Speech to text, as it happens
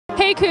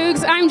Hey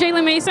Cougs, I'm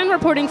Jala Mason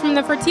reporting from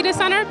the Fertitta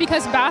Center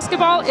because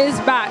basketball is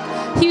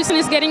back. Houston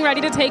is getting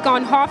ready to take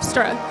on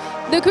Hofstra.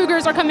 The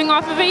Cougars are coming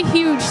off of a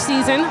huge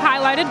season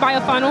highlighted by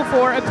a Final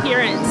Four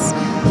appearance.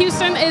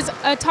 Houston is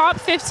a top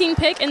 15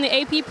 pick in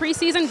the AP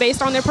preseason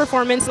based on their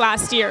performance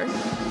last year.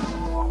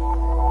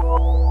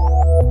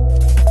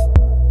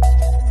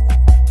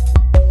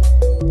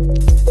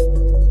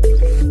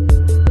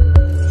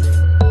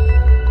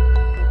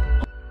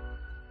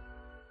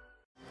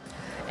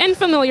 In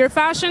familiar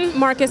fashion,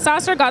 Marcus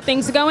Sasser got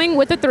things going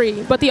with a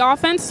three, but the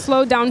offense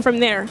slowed down from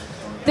there.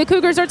 The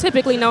Cougars are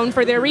typically known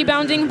for their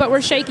rebounding, but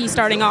were shaky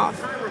starting off.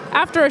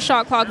 After a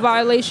shot clock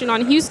violation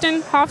on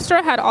Houston,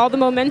 Hofstra had all the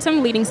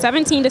momentum, leading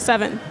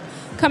 17-7.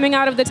 Coming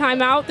out of the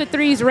timeout, the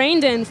threes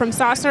rained in from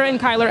Sasser and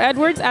Kyler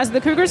Edwards as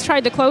the Cougars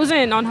tried to close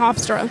in on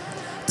Hofstra.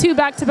 Two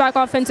back-to-back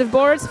offensive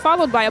boards,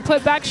 followed by a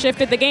putback,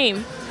 shifted the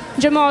game.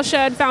 Jamal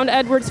Shed found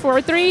Edwards for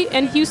a three,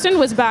 and Houston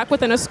was back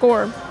within a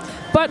score.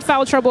 But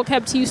foul trouble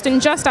kept Houston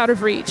just out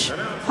of reach.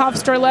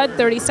 Hofstra led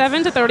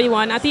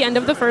 37-31 at the end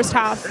of the first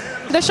half.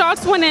 The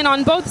shots went in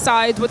on both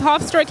sides, with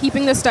Hofstra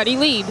keeping the steady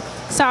lead.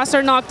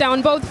 Sasser knocked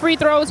down both free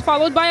throws,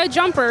 followed by a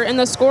jumper, and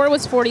the score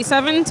was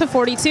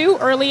 47-42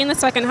 early in the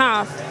second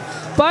half.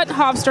 But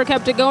Hofstra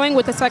kept it going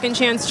with the second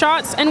chance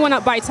shots and went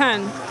up by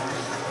 10.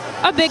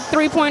 A big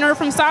three-pointer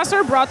from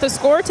Sasser brought the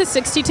score to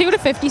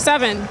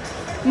 62-57.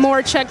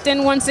 Moore checked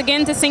in once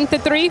again to sink the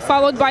three,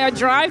 followed by a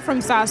drive from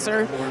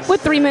Sasser.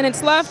 With 3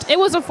 minutes left, it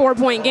was a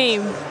 4-point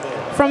game.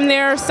 From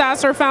there,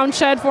 Sasser found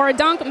Shed for a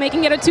dunk,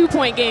 making it a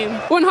 2-point game.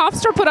 When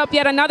Hofstra put up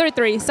yet another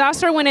three,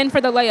 Sasser went in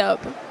for the layup.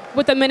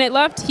 With a minute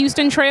left,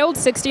 Houston trailed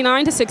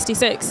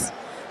 69-66.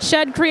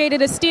 Shed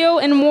created a steal,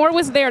 and Moore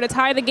was there to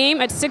tie the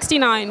game at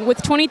 69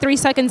 with 23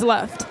 seconds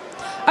left.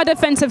 A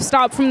defensive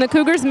stop from the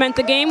Cougars meant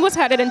the game was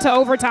headed into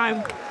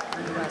overtime.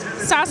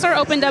 Sasser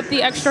opened up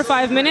the extra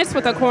 5 minutes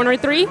with a corner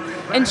three,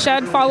 and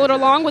Shed followed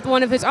along with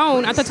one of his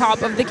own at the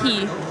top of the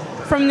key.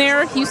 From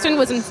there, Houston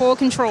was in full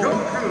control.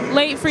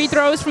 Late free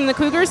throws from the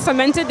Cougars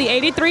cemented the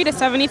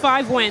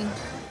 83-75 win.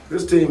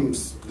 This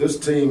team's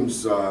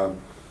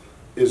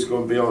is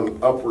going to be on an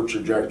upward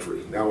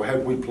trajectory. Now,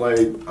 had we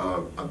played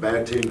a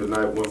bad team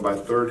tonight, won by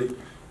 30,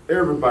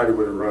 everybody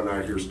would have run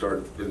out here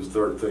and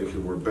start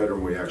thinking we're better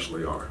than we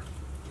actually are.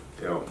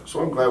 You know,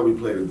 so I'm glad we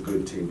played a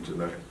good team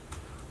tonight.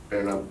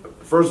 And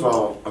first of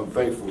all, I'm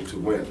thankful to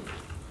win,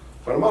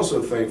 but I'm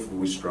also thankful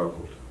we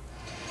struggled.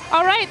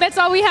 All right, that's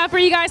all we have for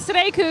you guys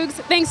today, Cougs.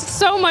 Thanks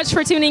so much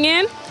for tuning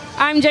in.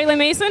 I'm Jala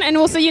Mason, and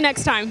we'll see you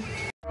next time.